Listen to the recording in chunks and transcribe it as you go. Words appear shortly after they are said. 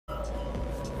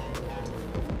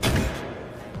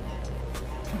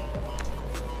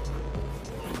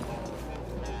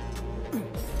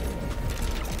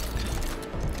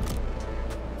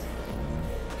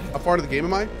far into the game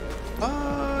am I?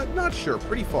 Not sure.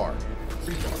 Pretty far.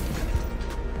 Pretty far.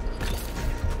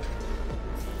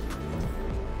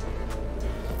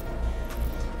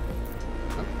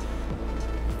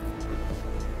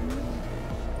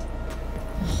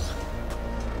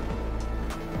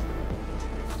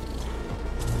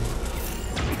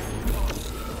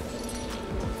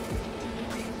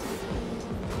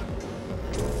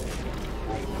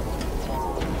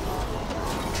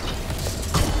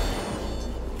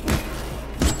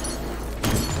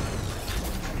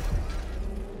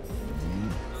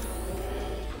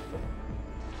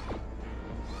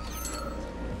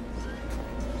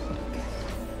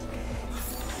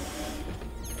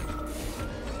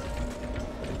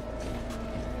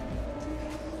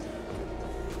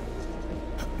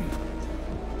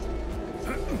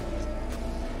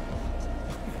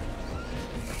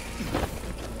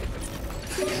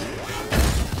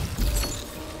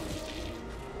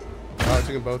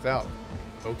 Them both out.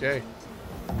 Okay.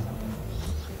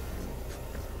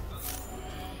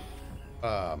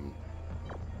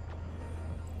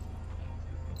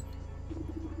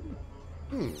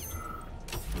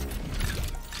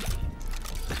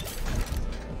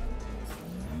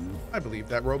 I believe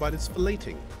that robot is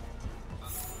filleting.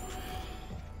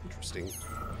 Interesting.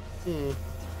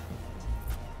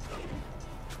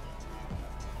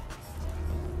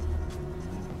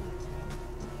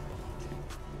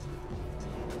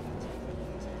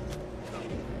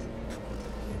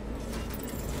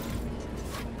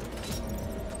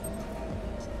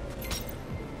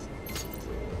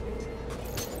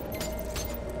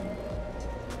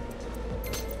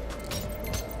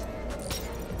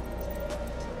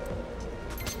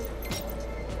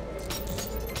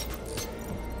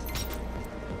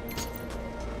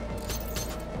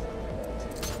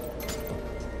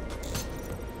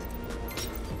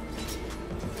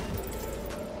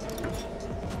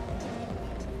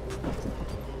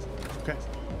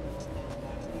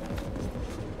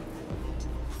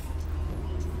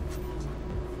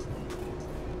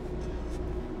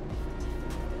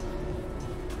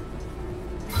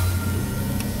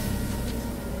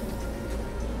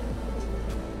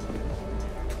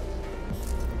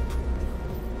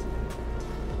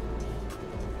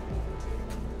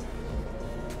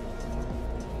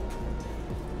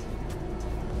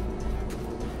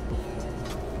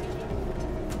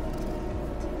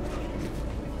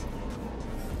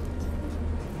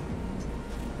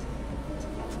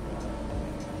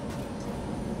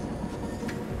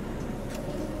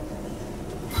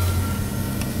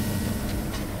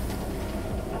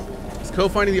 Cohh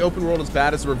finding the open world as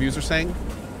bad as the reviews are saying?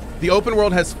 The open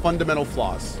world has fundamental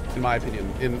flaws, in my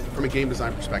opinion, from a game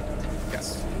design perspective.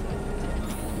 Yes.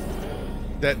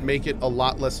 That make it a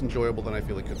lot less enjoyable than I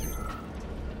feel it could be.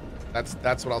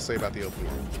 That's what I'll say about the open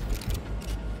world.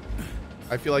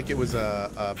 I feel like it was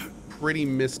a pretty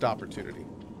missed opportunity.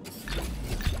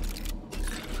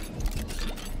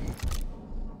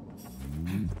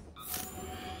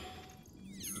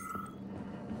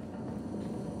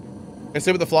 Can I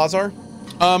say what the flaws are?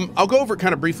 I'll go over it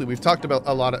kind of briefly. We've talked about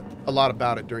a lot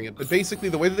about it during it, but basically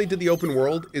the way that they did the open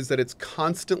world is that it's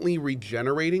constantly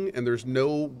regenerating and there's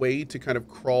no way to kind of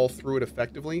crawl through it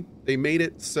effectively. They made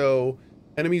it so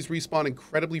enemies respawn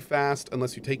incredibly fast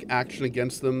unless you take action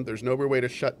against them. There's no real way to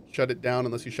shut it down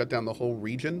unless you shut down the whole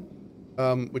region,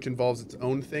 which involves its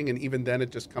own thing, and even then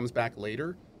it just comes back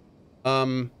later.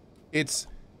 It's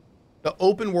the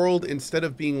open world, instead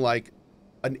of being like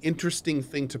an interesting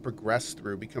thing to progress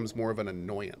through, becomes more of an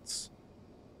annoyance,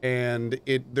 and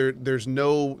there's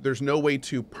no way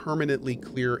to permanently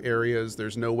clear areas.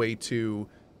 There's no way to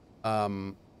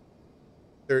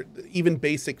even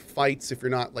basic fights, if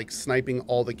you're not like sniping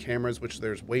all the cameras, which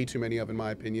there's way too many of in my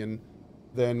opinion,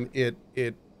 then it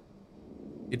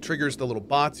triggers the little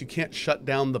bots. You can't shut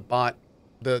down the bot,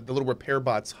 the little repair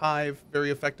bot's hive very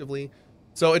effectively.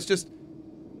 So it's just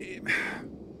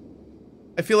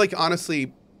I feel like,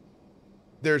 honestly,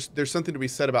 there's something to be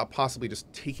said about possibly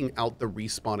just taking out the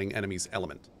respawning enemies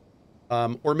element.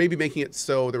 Or maybe making it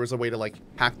so there was a way to like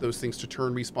hack those things to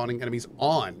turn respawning enemies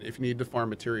on if you needed to farm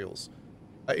materials.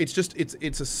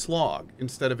 It's a slog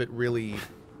instead of it really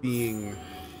being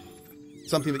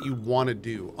something that you want to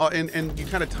do. And you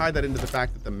kind of tie that into the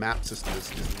fact that the map system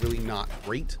is really not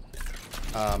great.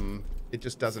 It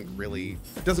just doesn't click.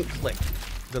 It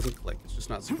doesn't click. It's just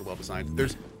not super well designed.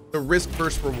 There's the risk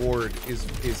versus reward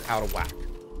is out of whack.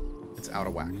 It's out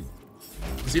of whack.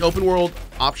 Is the open world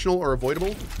optional or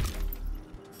avoidable?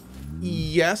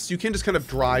 Yes, you can just kind of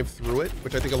drive through it,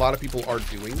 which I think a lot of people are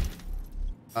doing.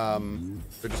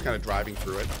 They're just kind of driving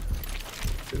through it.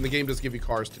 And the game does give you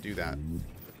cars to do that.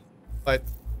 But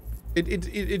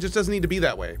It just doesn't need to be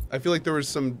that way. I feel like there's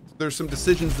some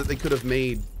decisions that they could have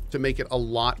made to make it a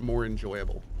lot more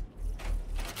enjoyable.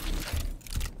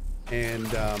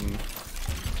 And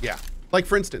yeah, like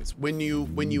for instance, when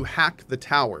you hack the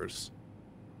towers,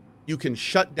 you can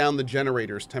shut down the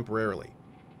generators temporarily.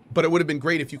 But it would have been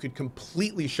great if you could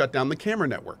completely shut down the camera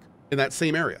network in that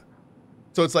same area.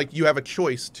 So it's like you have a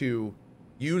choice to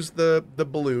use the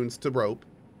balloons to rope,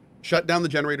 shut down the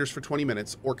generators for 20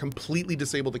 minutes, or completely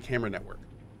disable the camera network.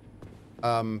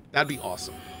 That'd be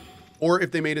awesome. Or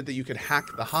if they made it that you could hack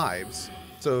the hives,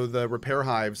 so the repair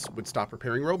hives would stop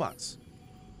repairing robots.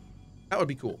 That would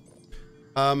be cool.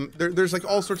 There's like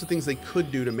all sorts of things they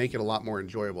could do to make it a lot more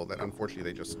enjoyable that unfortunately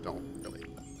they just don't really.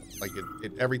 Like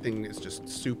everything is just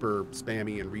super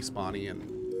spammy and respawny and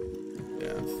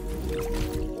yeah.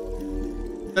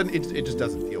 It just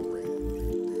doesn't feel great.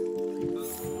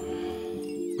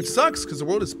 Which sucks because the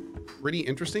world is pretty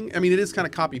interesting. I mean, it is kind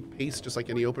of copy paste just like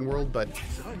any open world, but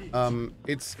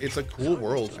it's a cool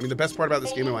world. I mean, the best part about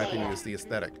this game in my opinion is the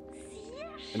aesthetic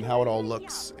and how it all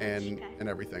looks and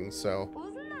everything. So,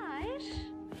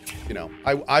 you know,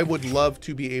 I would love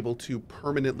to be able to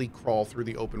permanently crawl through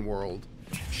the open world,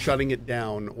 shutting it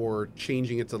down or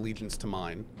changing its allegiance to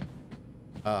mine.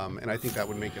 And I think that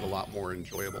would make it a lot more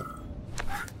enjoyable.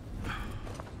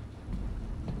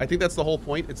 I think that's the whole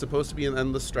point. It's supposed to be an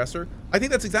endless stressor. I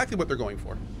think that's exactly what they're going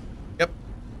for. Yep.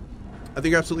 I think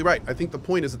you're absolutely right. I think the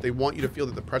point is that they want you to feel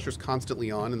that the pressure's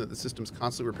constantly on and that the system's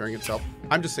constantly repairing itself.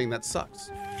 I'm just saying that sucks.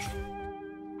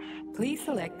 Please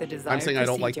select the desired I'm saying I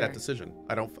don't like procedure. that decision.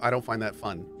 I don't find that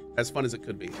fun. As fun as it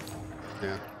could be.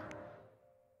 Yeah.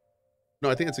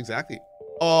 No, I think that's exactly.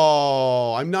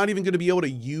 Oh, I'm not even going to be able to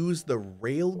use the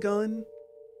railgun?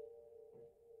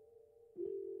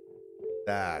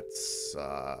 That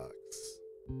sucks.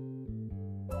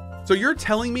 So you're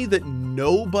telling me that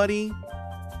nobody,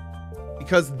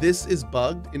 because this is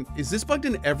bugged, and is this bugged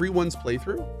in everyone's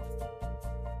playthrough?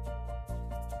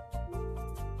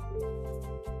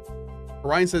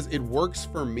 Orion says it works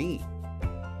for me.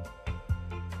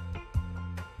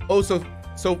 Oh, so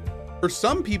for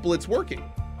some people it's working.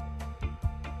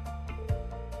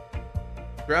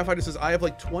 Graphite says I have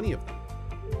like 20 of them.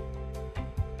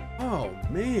 Oh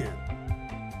man.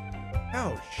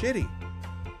 How shitty.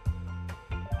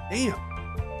 Damn.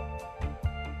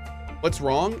 What's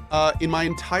wrong? In my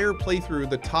entire playthrough,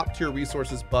 the top tier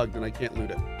resource is bugged and I can't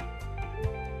loot it.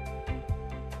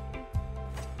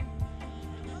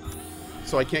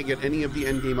 So I can't get any of the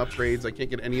endgame upgrades. I can't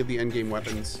get any of the endgame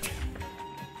weapons.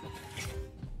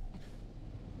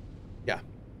 Yeah,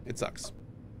 it sucks.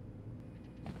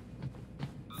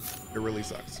 It really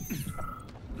sucks.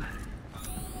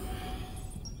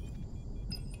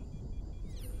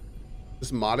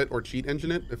 Just mod it or cheat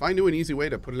engine it. If I knew an easy way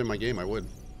to put it in my game, I would.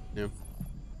 Yeah.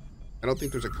 I don't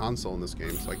think there's a console in this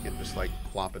game, so I can't just like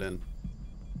plop it in.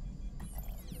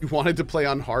 You wanted to play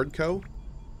on hard co?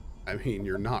 I mean,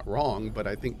 you're not wrong, but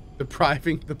I think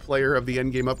depriving the player of the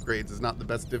endgame upgrades is not the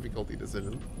best difficulty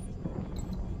decision.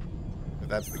 If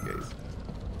that's the case.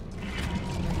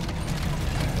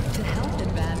 To help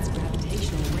advance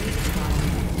gravitational wave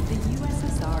astronomy, the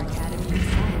USSR Academy of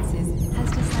Sciences has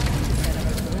decided to set up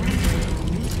a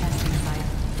groundbreaking new testing site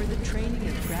for the training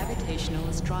of gravitational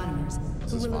astronomers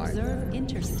who will observe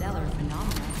interstellar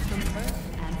phenomena from Earth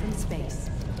and from space.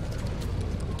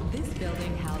 This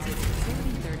building houses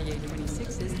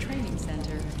 403826's training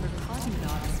center for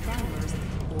cosmonaut astronomers,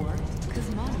 or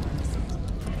cosmonomers.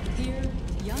 Here,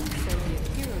 young Soviet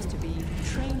heroes to be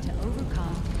trained to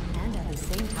overcome and at the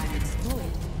same time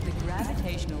exploit the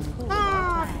gravitational pull of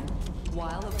our planet,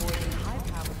 while avoiding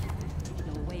high-powered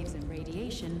gravitational waves and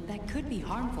radiation that could be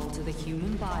harmful to the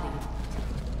human body.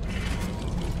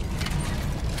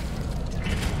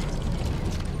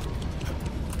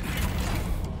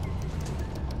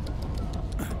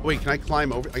 Wait, can I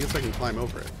climb over? I guess I can climb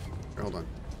over it. Here, hold on.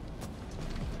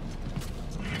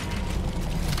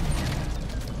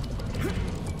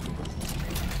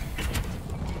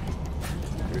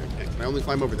 Can I only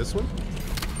climb over this one?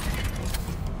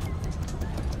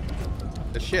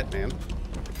 The shit, man.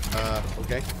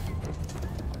 Okay.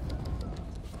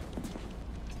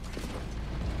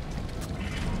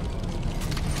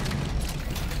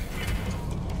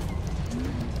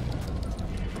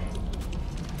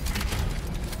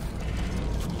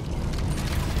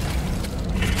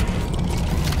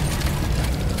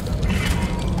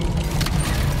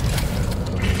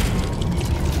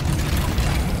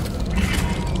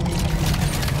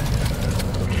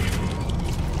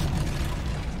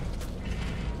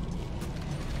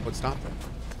 Stop them.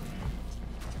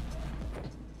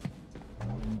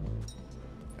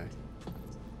 Okay.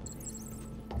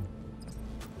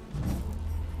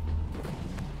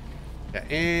 Yeah,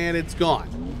 and it's gone.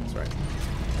 That's right.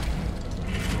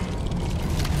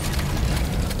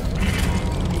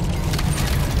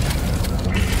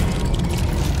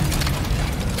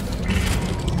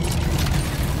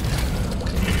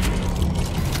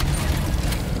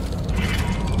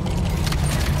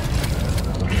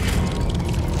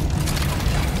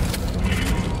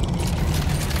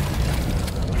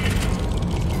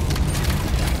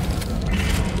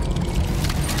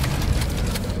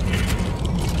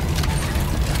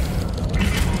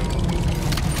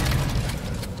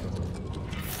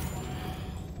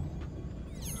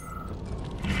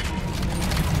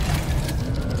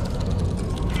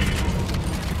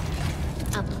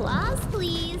 Applause,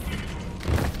 please.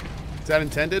 Is that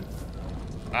intended?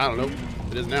 I don't know.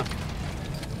 It is now.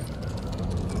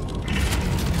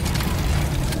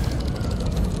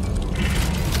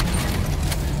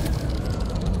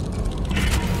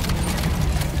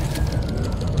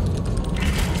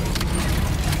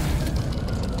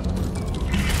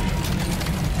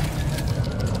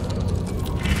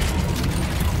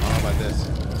 How about this?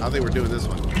 How they were doing this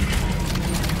one.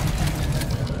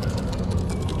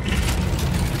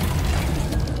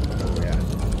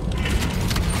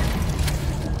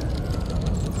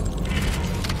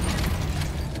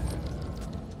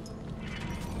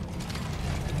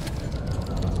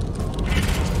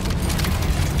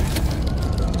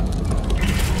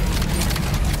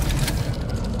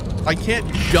 I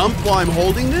can't jump while I'm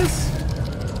holding this?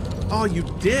 Oh, you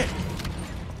dick.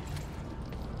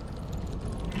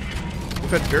 We've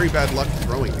had very bad luck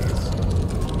throwing these.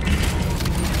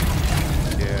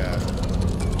 Yeah.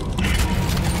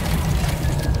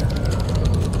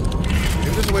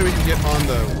 Maybe there's a way we can get on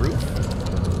the roof?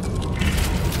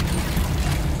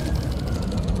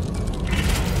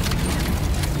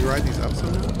 Can you ride these up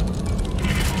somehow?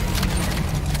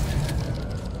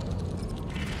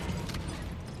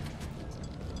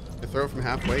 Throw it from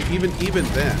halfway. Even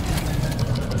then,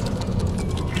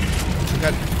 we've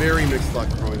had very mixed luck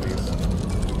throwing these.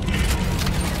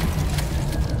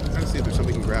 I'm trying to see if there's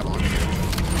something we can grab onto.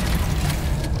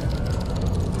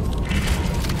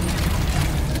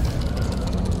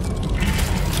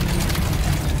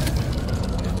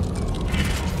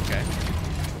 Okay.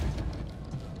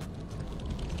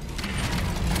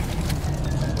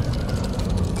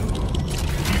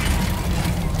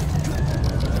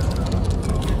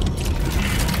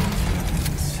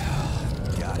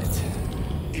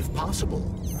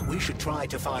 We should try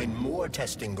to find more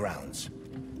testing grounds.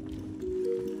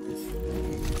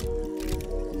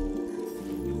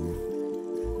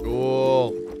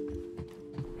 Cool.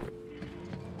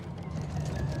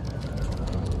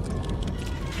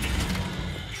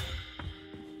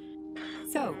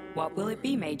 So, what will it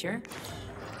be, Major?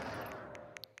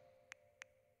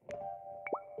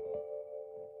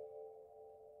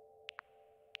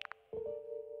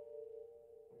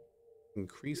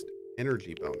 Increased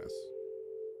energy bonus.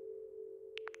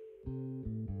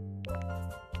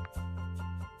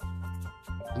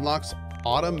 Unlocks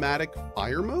automatic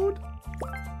fire mode?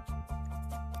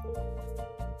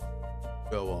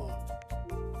 Go on.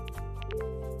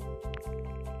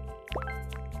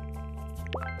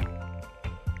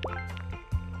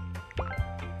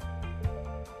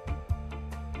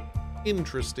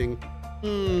 Interesting.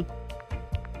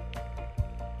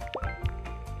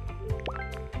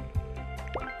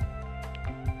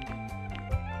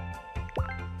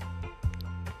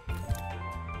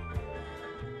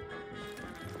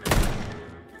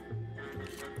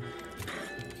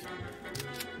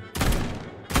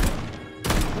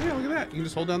 You can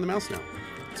just hold down the mouse now.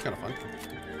 It's kind of fun.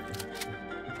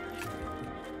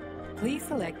 Please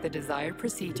select the desired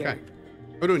procedure. Okay.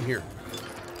 What are we doing here?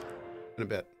 In a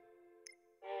bit.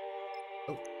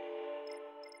 Oh.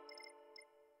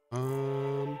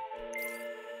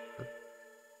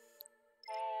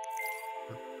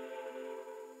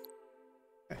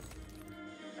 Okay.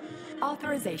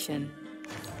 Authorization.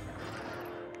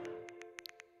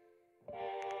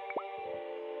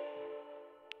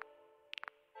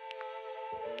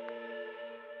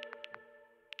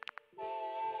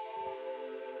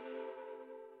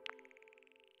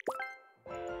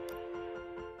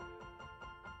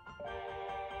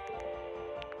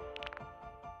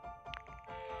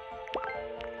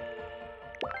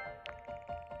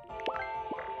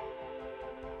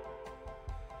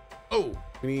 Oh,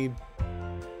 we need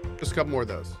just a couple more of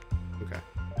those. Okay.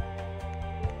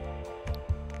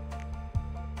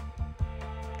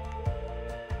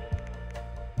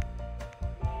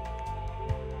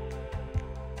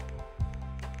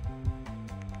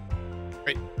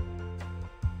 Great.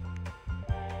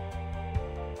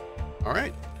 All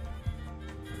right.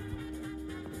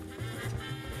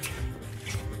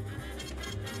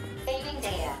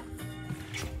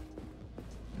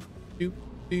 Do,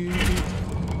 do.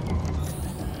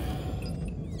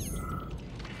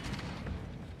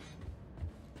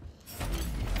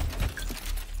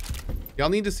 Y'all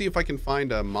need to see if I can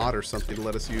find a mod or something to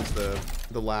let us use the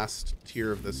last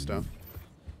tier of this stuff.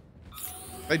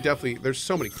 There's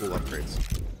so many cool upgrades.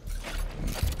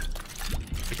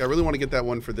 Like, I really want to get that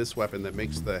one for this weapon that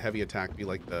makes the heavy attack be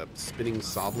like the spinning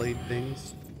saw blade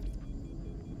things.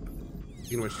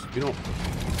 You know, we don't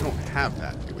have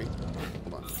that, do we?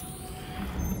 Hold on.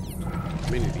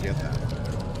 We need to get that.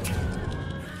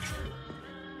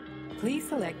 Please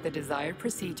select the desired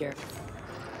procedure.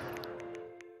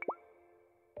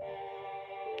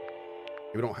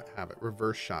 We don't have it.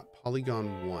 Reverse shot.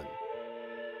 Polygon 1.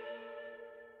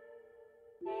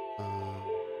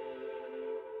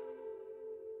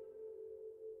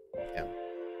 Yeah.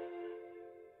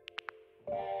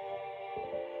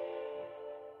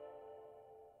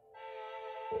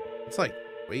 It's like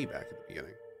way back at the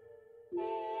beginning.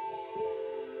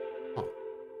 Huh.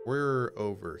 We're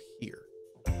over here.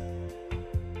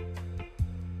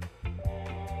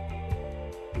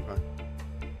 Okay.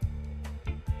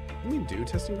 Can we do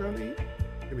testing ground 8?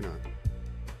 Maybe not.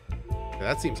 Yeah,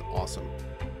 that seems awesome.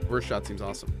 Reverse shot seems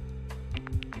awesome.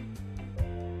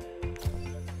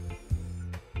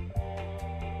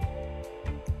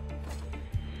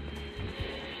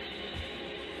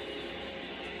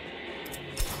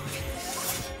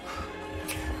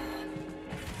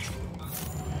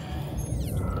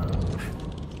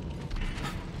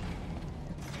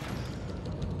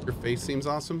 Your face seems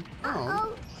awesome.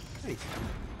 Oh, thanks.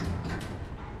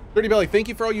 Dirty Belly, thank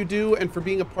you for all you do and for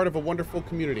being a part of a wonderful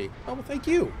community. Oh, well, thank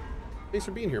you. Thanks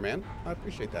for being here, man. I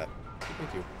appreciate that.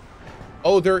 Thank you.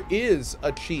 Oh, there is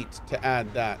a cheat to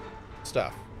add that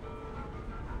stuff.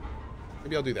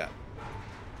 Maybe I'll do that.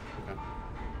 Okay.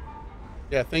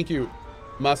 Yeah, thank you,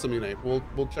 Masamune.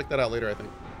 We'll check that out later, I think.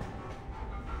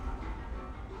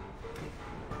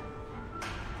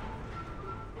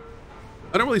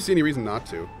 I don't really see any reason not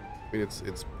to. I mean,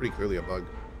 it's pretty clearly a bug.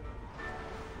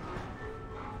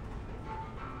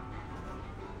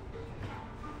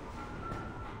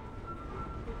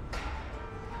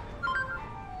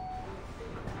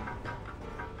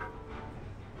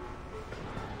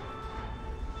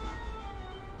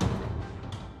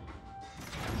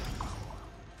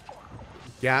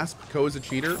 Gasp, Cohh is a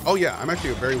cheater. Oh yeah, I'm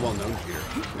actually a very well-known cheater.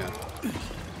 Yeah.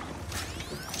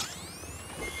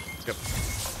 Yep.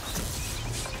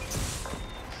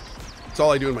 That's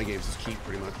all I do in my games is cheat,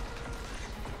 pretty much.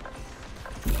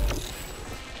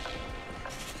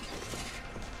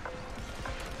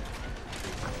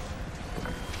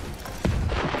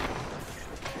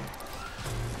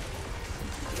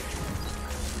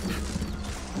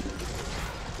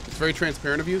 It's very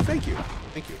transparent of you. Thank you.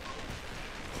 Thank you.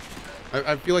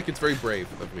 I feel like it's very brave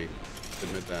of me to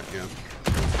admit that, yeah.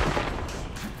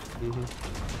 Mm-hmm.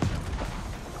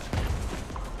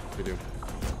 I do.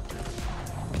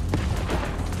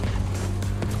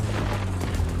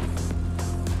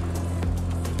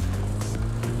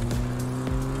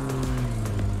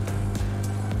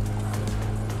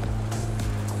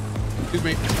 Excuse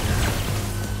me.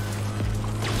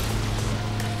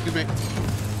 Excuse me.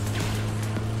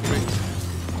 Excuse me.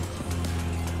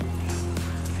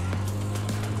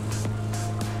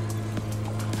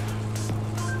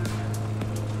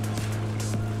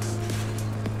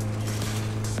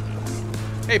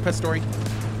 Hey, Pestori.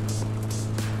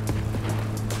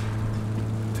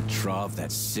 Petrov,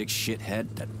 that sick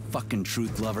shithead, that fucking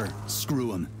truth lover.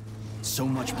 Screw him. So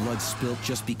much blood spilt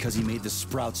just because he made the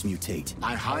sprouts mutate.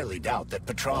 I highly doubt that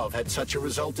Petrov had such a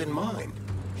result in mind.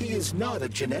 He is not a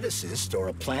geneticist or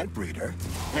a plant breeder,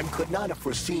 and could not have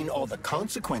foreseen all the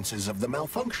consequences of the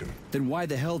malfunction. Then why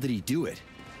the hell did he do it?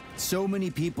 So many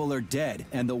people are dead,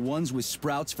 and the ones with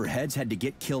sprouts for heads had to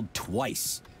get killed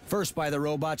twice. First by the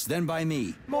robots, then by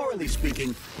me. Morally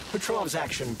speaking, Petrov's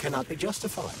action cannot be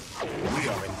justified. We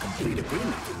are in complete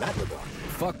agreement in that regard.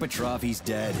 Fuck Petrov, he's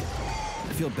dead.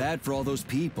 I feel bad for all those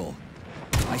people.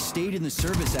 I stayed in the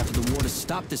service after the war to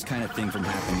stop this kind of thing from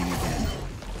happening again.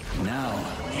 Now...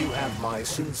 You have my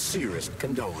sincerest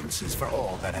condolences for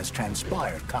all that has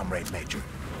transpired, Comrade Major.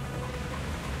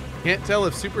 Can't tell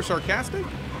if super sarcastic?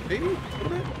 Maybe? A little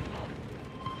bit?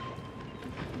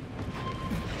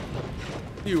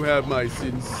 You have my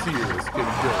sincerest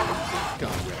condolences,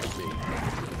 Comrade Major.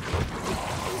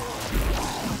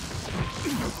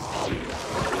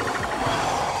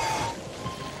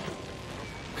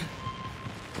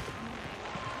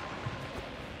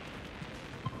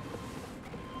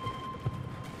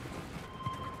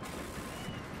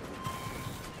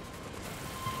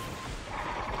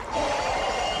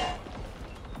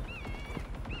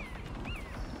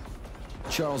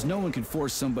 Charles, no one can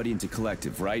force somebody into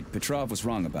Collective, right? Petrov was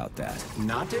wrong about that.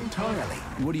 Not entirely.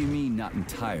 What do you mean, not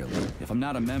entirely? If I'm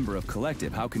not a member of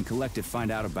Collective, how can Collective find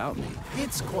out about me?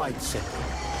 It's quite simple.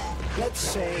 Let's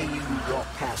say you walk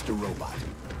past a robot.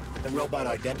 The robot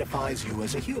identifies you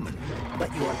as a human,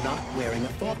 but you are not wearing a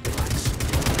thought device.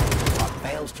 The robot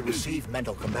fails to receive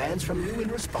mental commands from you in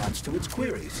response to its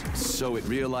queries. So it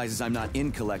realizes I'm not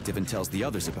in Collective and tells the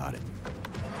others about it.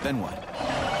 Then what?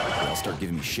 They'll start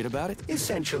giving me shit about it?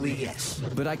 Essentially, yes.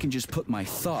 But I can just put my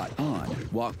thought on,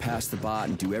 walk past the bot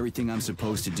and do everything I'm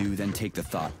supposed to do, then take the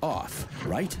thought off,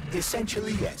 right?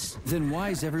 Essentially, yes. Then why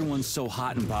is everyone so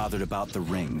hot and bothered about the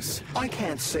rings? I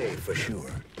can't say for sure.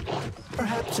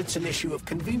 Perhaps it's an issue of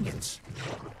convenience.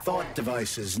 Thought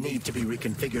devices need to be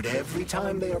reconfigured every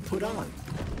time they are put on.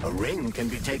 A ring can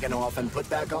be taken off and put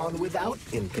back on without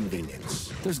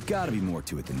inconvenience. There's gotta be more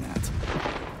to it than that.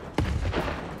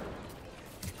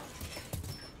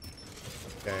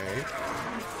 Okay.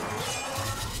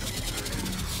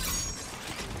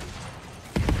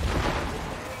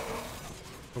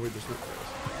 Oh, wait, there's not.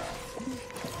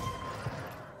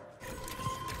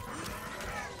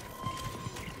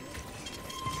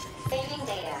 Saving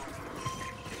data.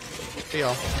 Hey,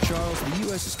 y'all. Charles, the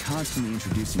U.S. is constantly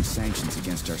introducing sanctions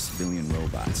against our civilian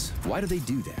robots. Why do they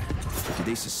do that? Do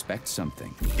they suspect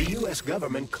something? The U.S.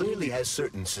 government clearly has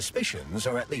certain suspicions,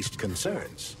 or at least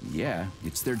concerns. Yeah,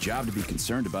 it's their job to be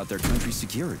concerned about their country's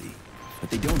security. But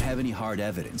they don't have any hard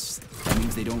evidence. That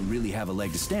means they don't really have a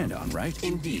leg to stand on, right?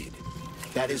 Indeed.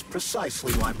 That is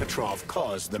precisely why Petrov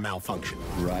caused the malfunction.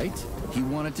 Right? He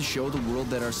wanted to show the world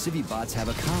that our Civibots have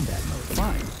a combat mode.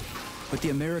 Fine. But the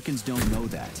Americans don't know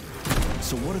that.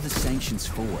 So what are the sanctions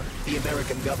for? The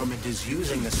American government is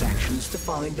using the sanctions to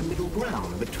find a middle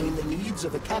ground between the needs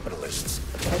of the capitalists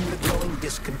and the growing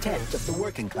discontent of the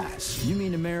working class. You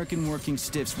mean American working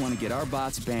stiffs want to get our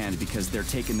bots banned because they're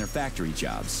taking their factory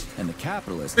jobs, and the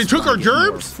capitalists They took our want to get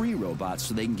more gerbs? free robots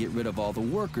so they can get rid of all the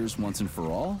workers once and for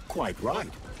all? Quite right.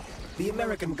 The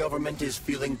American government is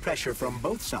feeling pressure from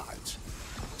both sides.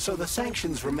 So the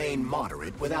sanctions remain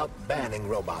moderate without banning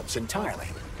robots entirely.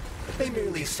 They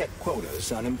merely set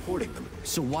quotas on importing them.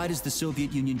 So why does the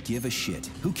Soviet Union give a shit?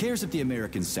 Who cares if the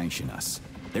Americans sanction us?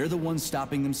 They're the ones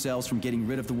stopping themselves from getting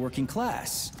rid of the working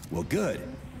class. Well, good.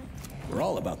 We're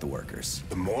all about the workers.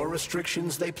 The more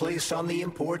restrictions they place on the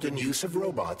import and use of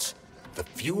robots, the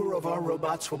fewer of our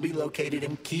robots will be located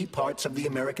in key parts of the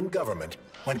American government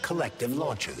when Collective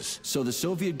launches. So the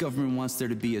Soviet government wants there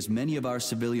to be as many of our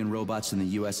civilian robots in the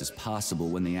US as possible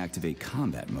when they activate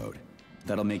combat mode.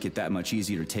 That'll make it that much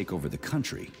easier to take over the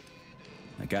country.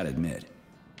 I gotta admit,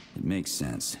 it makes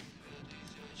sense.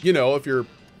 You know, if you're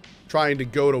trying to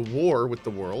go to war with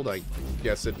the world, I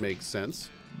guess it makes sense.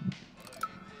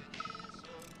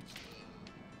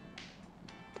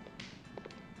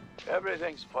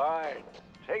 Everything's fine.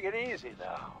 Take it easy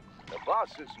now. The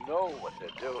bosses know what they're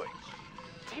doing.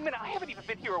 Damon, I haven't even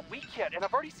been here a week yet, and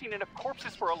I've already seen enough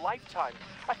corpses for a lifetime.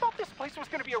 I thought this place was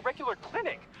going to be a regular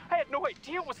clinic. I had no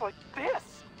idea it was like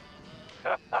this.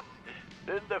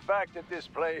 Didn't the fact that this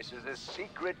place is a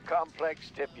secret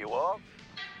complex tip you off?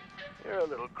 You're a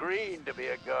little green to be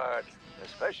a guard,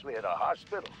 especially at a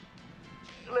hospital.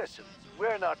 Listen,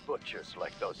 we're not butchers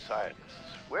like those scientists.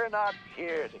 We're not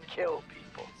here to kill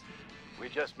people. We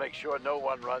just make sure no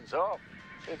one runs off.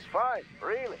 It's fine,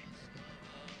 really.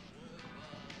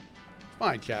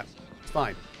 Fine, Cap. It's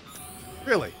fine.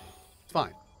 Really. It's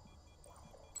fine.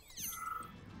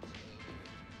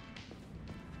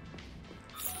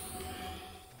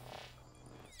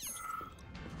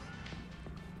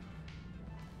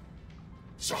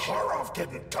 Zaharov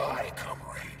didn't die,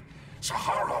 comrade.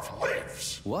 Zaharov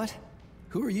lives. What?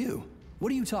 Who are you?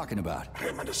 What are you talking about?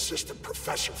 I'm an assistant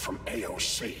professor from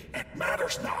AOC. It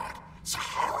matters not.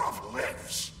 Zaharov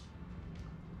lives.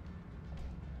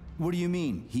 What do you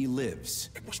mean, he lives?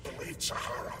 It was believed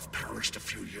Zaharov perished a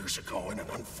few years ago in an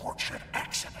unfortunate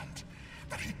accident.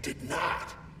 But he did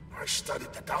not. I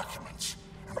studied the documents,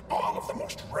 and all of the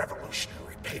most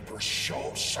revolutionary papers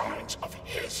show signs of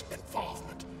his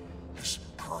involvement. His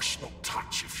personal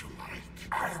touch, if you like.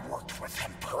 I worked with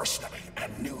him personally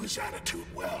and knew his attitude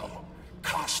well.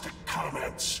 Caustic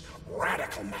comments,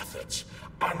 radical methods,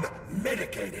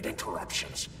 unmitigated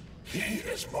interruptions. He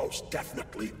is most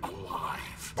definitely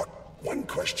alive. But one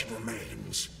question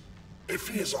remains. If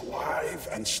he is alive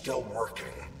and still working,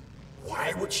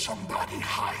 why would somebody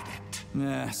hide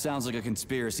it? Sounds like a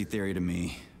conspiracy theory to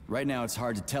me. Right now it's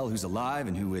hard to tell who's alive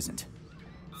and who isn't.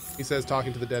 He says,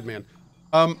 talking to the dead man.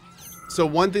 So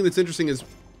one thing that's interesting is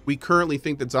we currently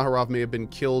think that Zaharov may have been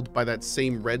killed by that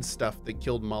same red stuff that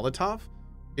killed Molotov,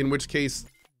 in which case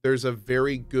there's a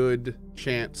very good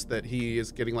chance that he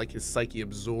is getting like his psyche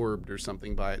absorbed or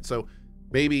something by it. So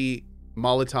maybe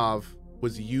Molotov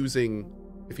was using,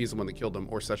 if he's the one that killed him,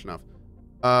 or Sechenov,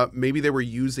 maybe they were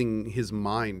using his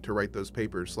mind to write those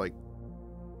papers. Like,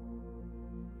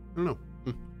 I don't know.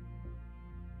 I'll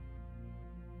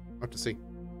have to see.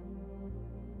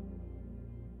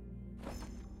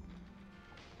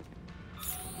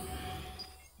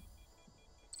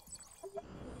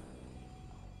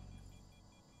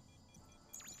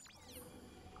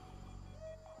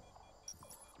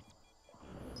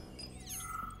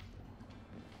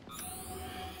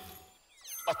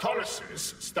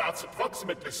 Autolysis starts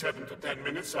approximately 7 to 10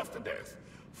 minutes after death,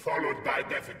 followed by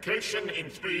defecation in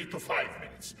 3 to 5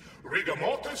 minutes. Rigor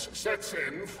mortis sets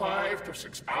in 5 to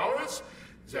 6 hours.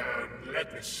 Then,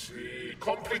 let me see,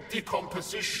 complete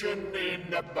decomposition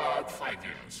in about 5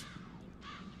 years.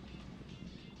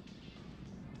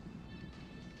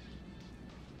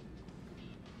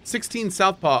 "16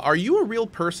 Southpaw, are you a real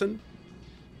person?"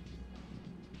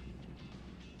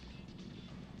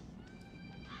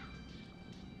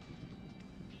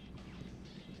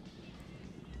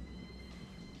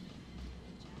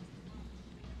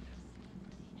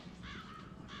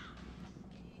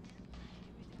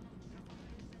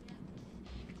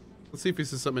 Let's see if he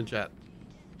says something in chat.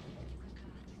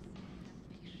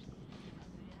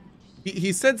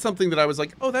 He said something that I was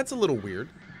like, oh, that's a little weird.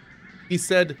 He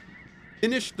said,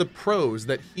 finish the prose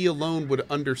that he alone would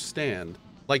understand,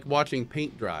 like watching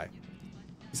paint dry.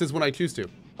 He says, when I choose to.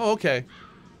 Oh, okay.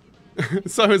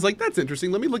 So I was like, that's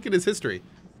interesting. Let me look at his history.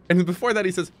 And before that,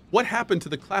 he says, what happened to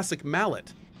the classic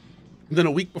mallet? And then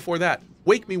a week before that,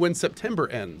 wake me when September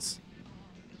ends.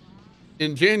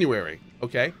 In January,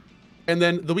 okay? And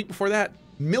then the week before that,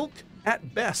 milk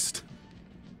at best.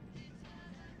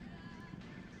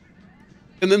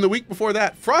 And then the week before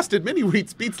that, frosted mini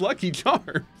wheats beats Lucky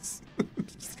Charms.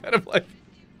 Just kind of like,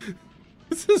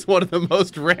 this is one of the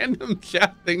most random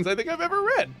chat things I think I've ever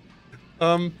read.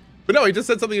 But no, he just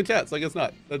said something in chat, so I guess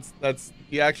not.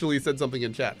 He actually said something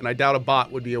in chat, and I doubt a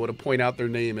bot would be able to point out their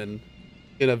name in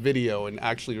a video and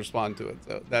actually respond to it.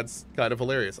 So that's kind of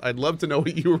hilarious. I'd love to know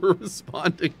what you were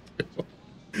responding to.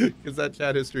 Because that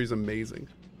chat history is amazing.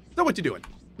 So what you doing?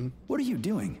 What are you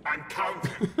doing? I'm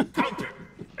counting. Counting.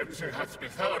 Everything has to be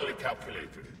thoroughly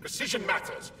calculated. Precision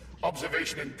matters.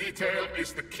 Observation in detail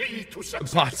is the key to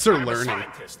success. Bots are I'm learning. a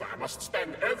scientist. I must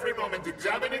spend every moment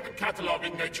examining and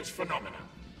cataloging nature's phenomena.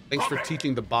 Thanks for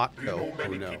teaching the bot Do you know code.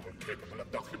 many Oh no. people capable of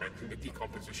documenting the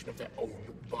decomposition of their own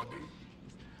body?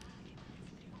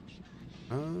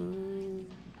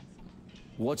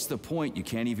 What's the point? You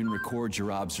can't even record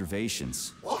your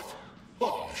observations. What?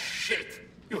 Oh, shit.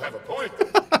 You have a point.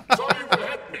 Sorry you will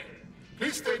help me.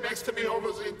 Please stay next to me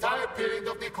over the entire period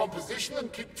of decomposition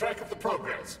and keep track of the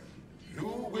progress. You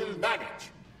will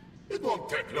manage. It won't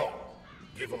take long.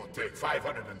 Give or take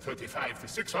 535 to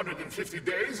 650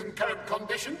 days in current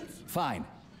conditions. Fine.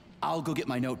 I'll go get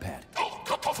my notepad. Oh,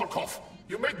 Kartoffelkopf!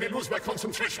 You made me lose my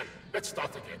concentration. Let's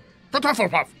start again.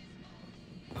 Kartoffelpuff.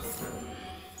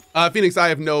 Phoenix, I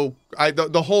have no,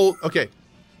 the whole, okay.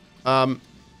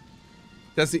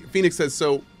 Phoenix says,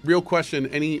 so real question,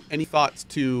 any thoughts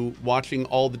to watching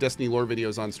all the Destiny lore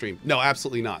videos on stream? No,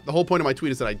 absolutely not. The whole point of my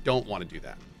tweet is that I don't want to do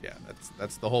that. Yeah,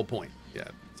 that's the whole point. Yeah,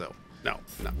 so no,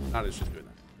 not interested in doing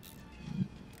that.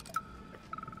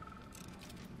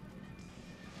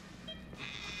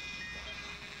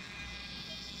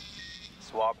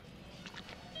 Swab.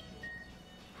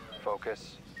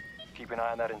 Focus. Keep an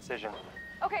eye on that incision.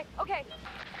 Okay, okay.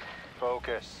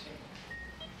 Focus.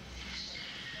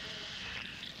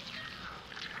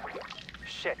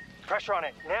 Shit. Pressure on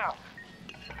it, now.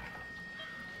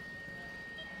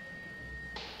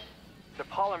 The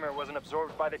polymer wasn't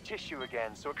absorbed by the tissue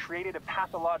again, so it created a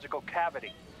pathological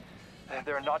cavity.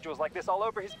 There are nodules like this all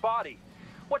over his body.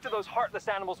 What do those heartless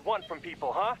animals want from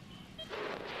people, huh?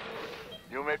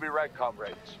 You may be right,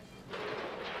 comrades.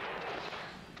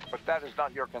 But that is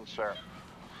not your concern.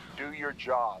 Do your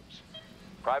jobs.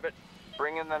 Private,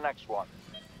 bring in the next one.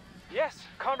 Yes,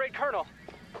 Comrade Colonel.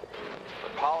 The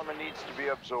polymer needs to be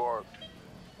absorbed.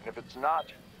 And if it's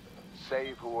not,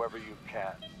 save whoever you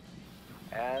can.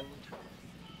 And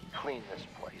clean this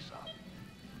place up.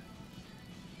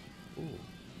 Ooh.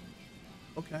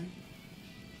 Okay.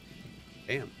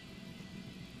 Damn.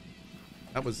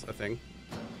 That was a thing.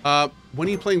 When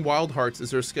are you playing Wild Hearts?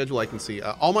 Is there a schedule I can see?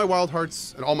 All my Wild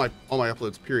Hearts and all my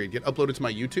uploads, period, get uploaded to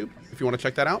my YouTube if you want to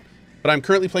check that out. But I'm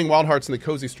currently playing Wild Hearts in the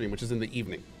Cozy stream, which is in the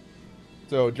evening.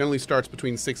 So it generally starts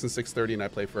between 6 and 6:30, and I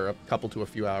play for a couple to a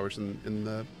few hours in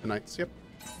the nights. Yep.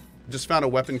 Just found a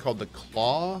weapon called the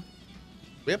Claw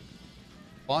Whip.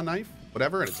 Claw Knife.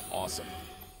 whatever, and it's awesome.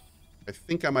 I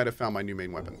think I might have found my new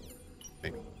main weapon.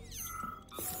 Maybe.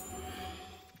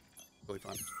 Really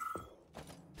fun.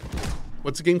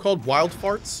 What's the game called? Wild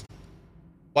Farts?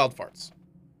 Wild Farts.